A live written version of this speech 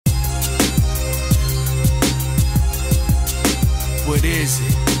What is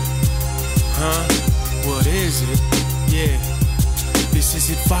it? Huh? What is it? Yeah. This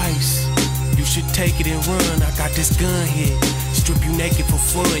is advice. You should take it and run. I got this gun here. Strip you naked for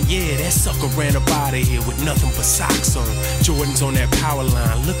fun. Yeah, that sucker ran up out of here with nothing but socks on. Jordan's on that power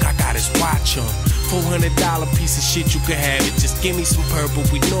line. Look, I got his watch on. $400 piece of shit, you can have it. Just give me some purple.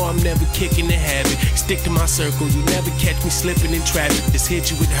 We know I'm never kicking the habit. Stick to my circle. You never catch me slipping in traffic. This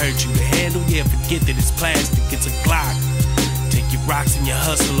hit you, it hurt you. The handle, yeah, forget that it's plastic. It's a Glock. Take your rocks and your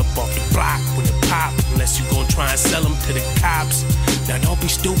hustle up off the block when it pop. Unless you gon' try and sell them to the cops. Now don't be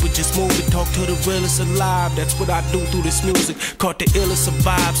stupid, just move it. Talk to the realest alive. That's what I do through this music. Caught the illest of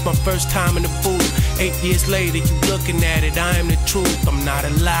vibes. My first time in the booth. 8 years later, you looking at it. I am the truth. I'm not a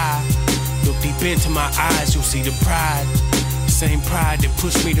lie. Look deep into my eyes, you'll see the pride. Same pride that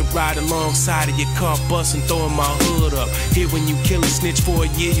pushed me to ride alongside of your car bus and throwing my hood up. Here when you kill a snitch for a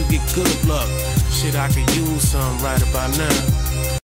year, you get good luck. Shit, I could use some right about now.